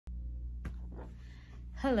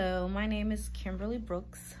Hello, my name is Kimberly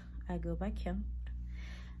Brooks. I go by Kim.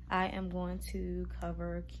 I am going to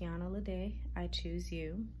cover Kiana Lede, I Choose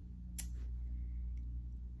You.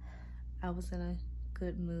 I was in a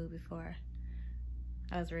good mood before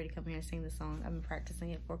I was ready to come here and sing the song. I've been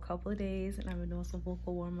practicing it for a couple of days and I've been doing some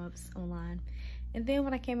vocal warm-ups online. And then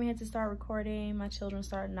when I came in here to start recording, my children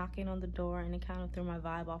started knocking on the door and it kind of threw my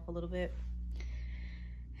vibe off a little bit.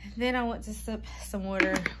 Then I went to sip some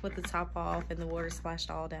water with the top off and the water splashed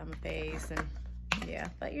all down my face and yeah,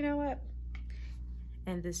 but you know what?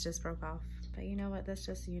 And this just broke off. But you know what? That's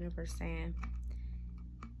just the universe saying,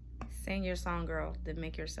 sing your song, girl, to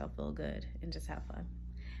make yourself feel good and just have fun.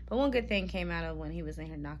 But one good thing came out of when he was in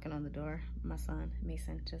here knocking on the door, my son,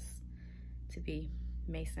 Mason, just to be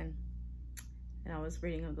Mason. And I was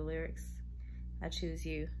reading him the lyrics, I choose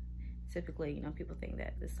you. Typically, you know, people think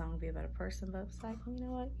that this song will be about a person, but it's like, well, you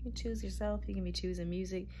know what? You can choose yourself. You can be choosing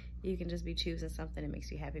music. You can just be choosing something that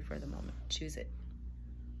makes you happy for the moment. Choose it.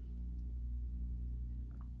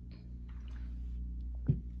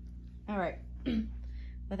 All right.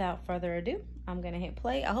 Without further ado, I'm going to hit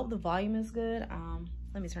play. I hope the volume is good.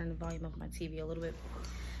 Let me turn the volume up on my TV a little bit.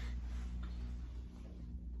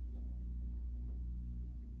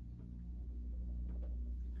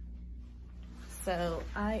 So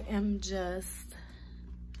I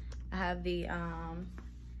have the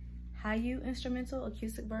Hayu instrumental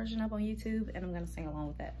acoustic version up on YouTube and I'm gonna sing along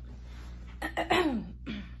with that.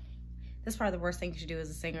 That's probably the worst thing you should do as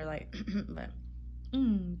a singer, like, but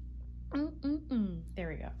there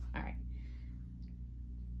we go. All right.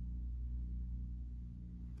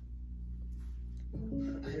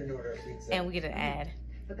 And we get an ad.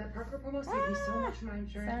 But that Parker promo saved me so much for my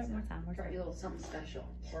insurance. Sorry, more time. Got you a little something special.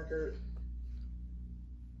 Parker.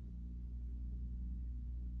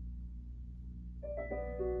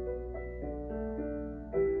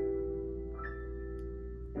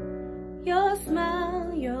 Your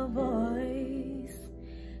smile, your voice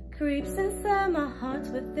creeps inside my heart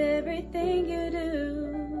with everything you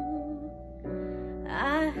do.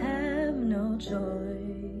 I have no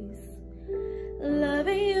choice.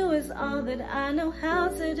 Loving you is all that I know how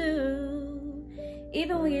to do.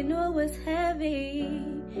 Even when you knew it was heavy,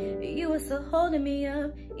 you were still holding me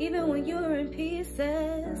up. Even when you were in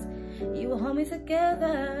pieces, you would hold me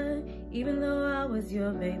together. Even though I was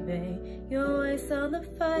your baby, you always saw the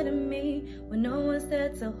fight in me when no one's there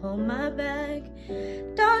to hold my back.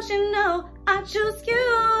 Don't you know I choose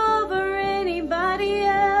you over anybody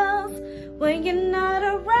else? When you're not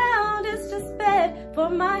around, it's just bad for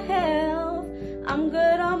my health. I'm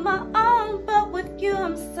good on my own, but with you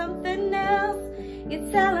I'm something else. You're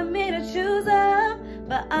telling me to choose up,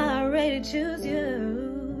 but I already choose you.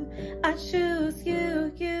 I choose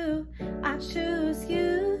you, I choose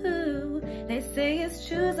you. They say it's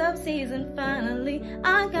choose up season, finally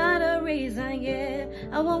I got a reason, yeah.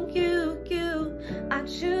 I want you, I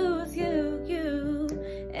choose you.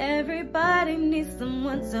 Everybody needs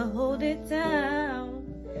someone to hold it down.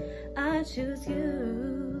 I choose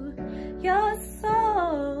you. Your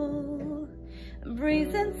soul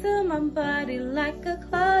breathes into my body like a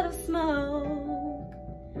cloud of smoke.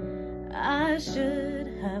 I should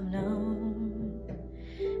have known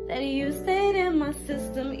that you stayed in my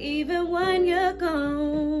system even when you're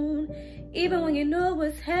gone. Even when you knew it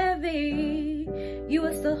was heavy, you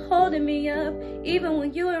were still holding me up. Even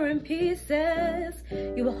when you were in pieces,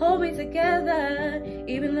 you would hold me together.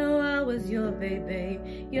 Even though I was your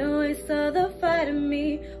baby, you always saw the fight in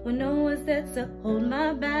me when no one's there to hold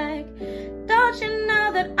my back. Don't you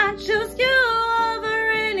know that I choose you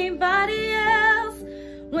over anybody else?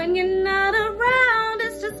 When you're not around,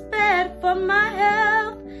 it's just bad for my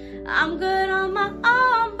health. I'm good on my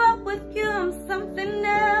own, but with you I'm something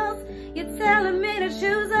else. You're telling me to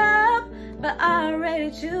choose up, but I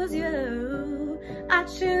already choose you. I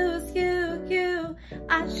choose you,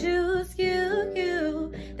 I choose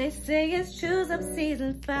you. They say it's choose up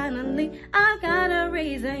season, finally I got a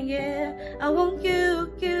reason, yeah. I want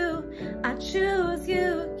you, I choose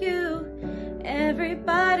you.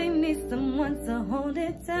 Everybody needs someone to hold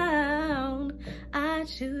it down. I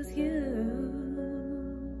choose you.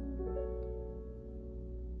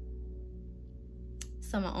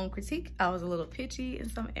 So my own critique, I was a little pitchy in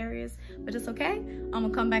some areas, but it's okay. I'm gonna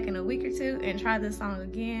come back in a week or two and try this song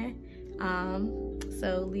again.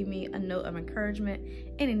 So leave me a note of encouragement.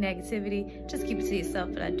 Any negativity, just keep it to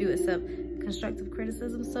yourself, but I do accept constructive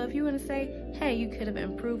criticism. So if you wanna say, hey, you could have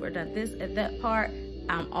improved or done this at that part,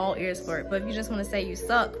 I'm all ears for it. But if you just wanna say you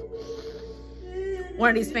suck, one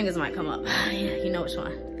of these fingers might come up. Yeah, you know which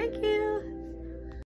one. Thank you.